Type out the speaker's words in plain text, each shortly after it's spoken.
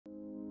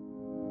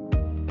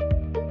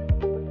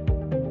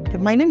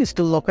My name is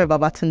Tolulope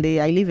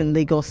Babatunde. I live in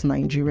Lagos,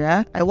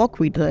 Nigeria. I work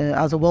with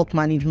as a wealth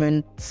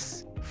management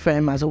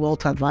firm as a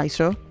wealth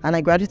advisor, and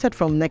I graduated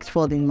from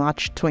Nexford in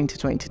March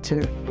 2022.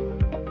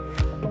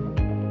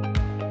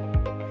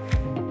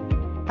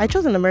 I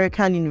chose an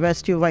American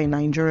university over a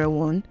Nigerian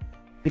one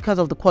because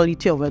of the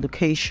quality of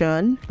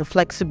education, the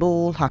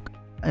flexible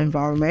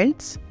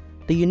environment,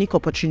 the unique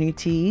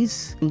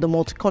opportunities, the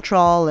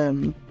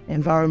multicultural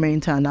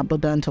environment, and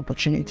abundant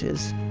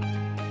opportunities.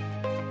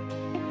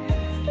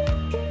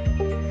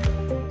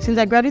 Since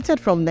I graduated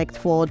from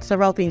Nexford,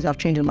 several things have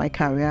changed in my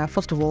career.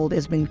 First of all,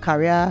 there's been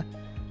career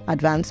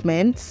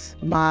advancements.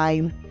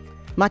 My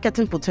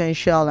marketing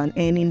potential and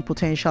earning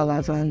potential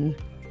as a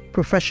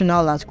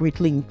professional has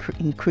greatly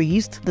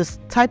increased. This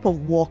type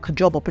of work,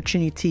 job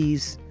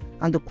opportunities,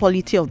 and the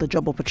quality of the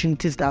job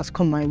opportunities that has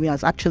come my way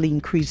has actually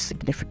increased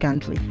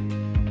significantly.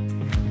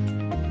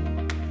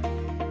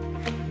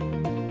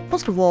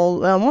 First of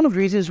all, one of the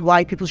reasons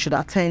why people should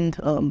attend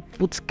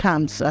boot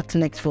camps at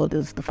Nexford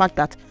is the fact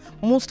that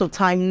most of the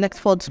time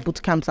Nexford's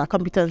boot camps are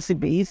competency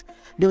based.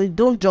 They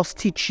don't just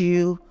teach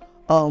you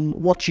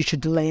what you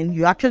should learn.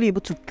 You're actually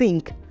able to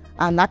think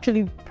and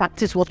actually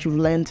practice what you've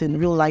learned in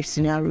real life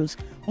scenarios.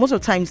 Most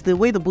of the times, the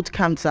way the boot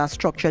camps are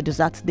structured is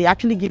that they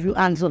actually give you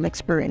hands-on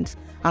experience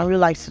and real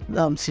life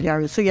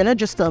scenarios. So you're not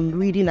just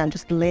reading and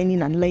just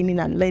learning and learning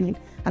and learning.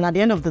 And at the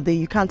end of the day,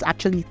 you can't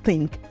actually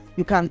think.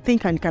 You can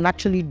think and you can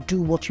actually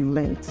do what you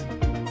learned.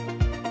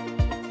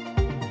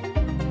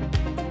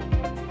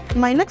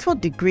 My Nexford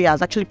degree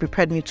has actually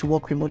prepared me to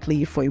work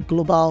remotely for a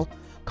global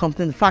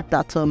company. The fact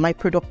that my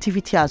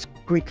productivity has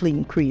greatly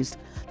increased.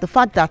 The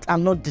fact that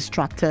I'm not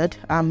distracted,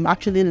 I'm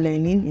actually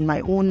learning in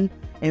my own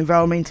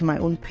environment, in my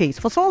own pace.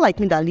 For someone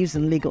like me that lives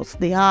in Lagos,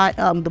 they are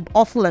the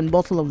hustle and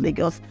bustle of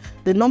Lagos.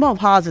 The number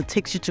of hours it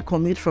takes you to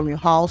commute from your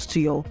house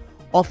to your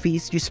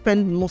office, you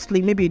spend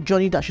mostly maybe a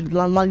journey that should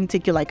normally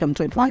take you like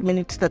 25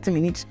 minutes, 30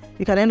 minutes.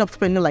 You can end up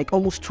spending like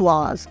almost 2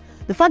 hours.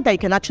 The fact that you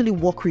can actually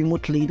work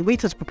remotely, the way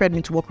it has prepared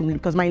me to work remotely,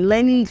 because my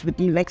learnings with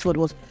Nexford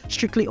was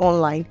strictly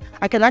online,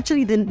 I can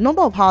actually, the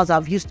number of hours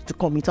I've used to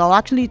commute, I'll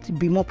actually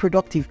be more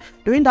productive.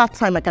 During that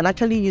time, I can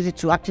actually use it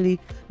to actually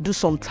do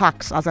some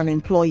tasks as an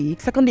employee.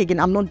 Secondly, again,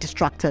 I'm not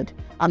distracted.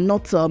 I'm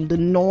not the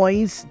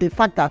noise, the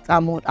fact that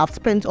I've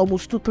spent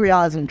almost 2-3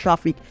 hours in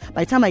traffic.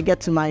 By the time I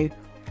get to my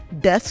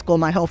desk or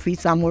my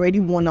office, I'm already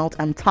worn out,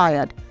 I'm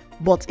tired.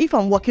 But if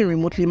I'm working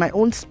remotely in my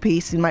own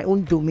space, in my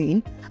own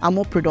domain, I'm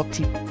more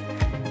productive.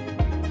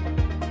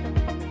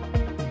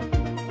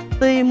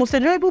 The most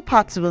enjoyable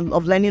part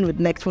of learning with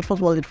Nexford, first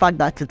of all, is the fact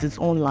that it is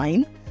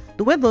online.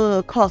 The way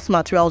the course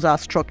materials are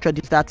structured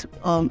is that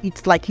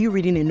it's like you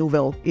reading a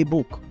novel, a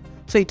book.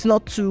 So it's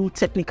not too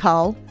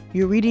technical.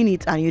 You're reading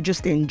it and you're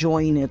just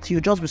enjoying it. You'll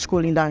just be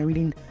scrolling down and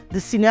reading.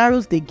 The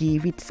scenarios they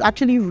give, it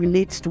actually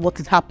relates to what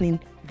is happening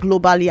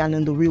globally and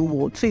in the real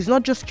world. So it's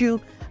not just you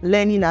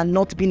learning and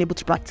not being able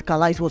to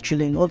practicalize what you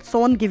learn, or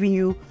someone giving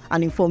you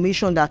an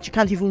information that you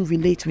can't even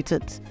relate with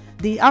it.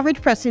 The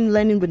average person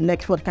learning with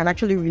Nexford can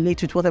actually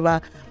relate with whatever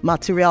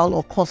material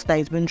or course that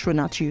is being thrown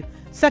at you.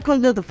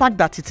 Secondly, the fact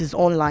that it is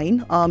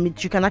online,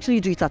 you can actually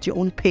do it at your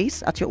own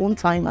pace, at your own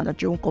time, and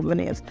at your own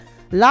convenience.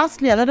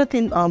 Lastly, another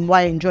thing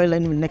why I enjoy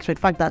learning with Nexford,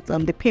 the fact that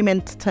the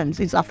payment terms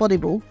is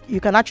affordable. You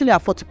can actually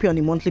afford to pay on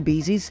a monthly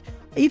basis.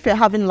 If you're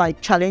having like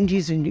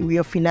challenges in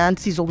your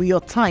finances or with your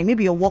time,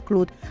 maybe your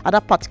workload at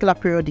that particular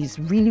period is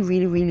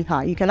really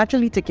high, you can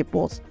actually take a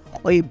pause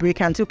or a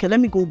break and say, okay, let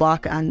me go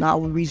back and I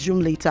will resume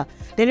later.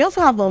 Then you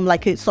also have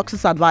like a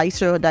success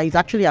advisor that is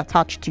actually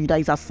attached to you, that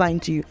is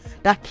assigned to you,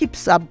 that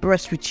keeps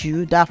abreast with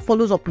you, that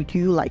follows up with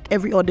you like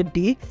every other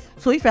day.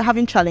 So if you're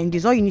having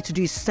challenges, all you need to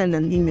do is send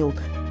an email.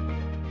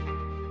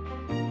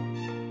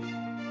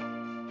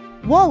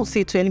 What I would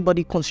say to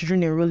anybody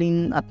considering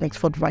enrolling at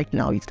Nexford right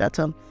now is that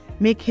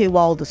make hay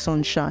while the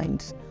sun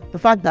shines. The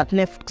fact that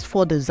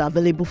Nexford is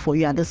available for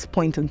you at this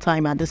point in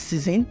time, at this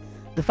season,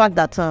 the fact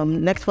that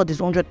Nexford is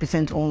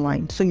 100%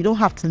 online, so you don't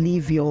have to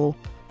leave your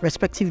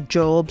respective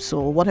jobs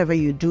or whatever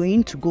you're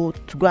doing to go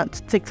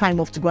and take time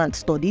off to go and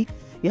study.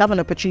 You have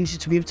an opportunity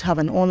to be able to have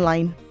an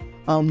online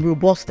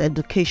robust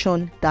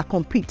education that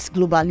competes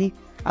globally,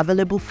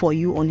 available for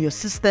you on your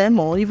system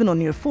or even on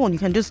your phone. You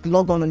can just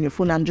log on your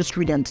phone and just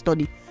read and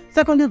study.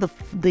 Secondly,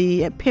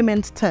 the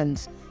payment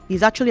terms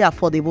is actually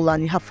affordable,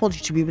 and you afford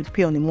to be able to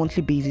pay on a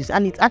monthly basis,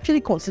 and it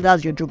actually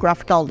considers your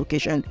geographical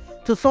location.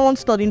 So someone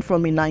studying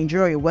from in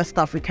Nigeria or West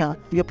Africa,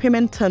 your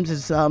payment terms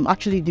is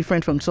actually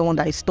different from someone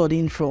that is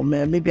studying from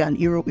maybe an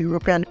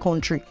European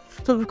country.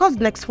 So because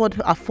Nexford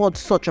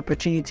affords such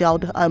opportunity, I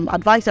would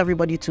advise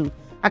everybody to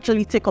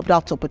actually take up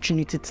that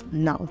opportunity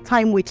now.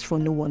 Time waits for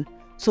no one.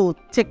 So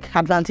take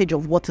advantage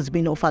of what is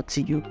being offered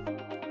to you.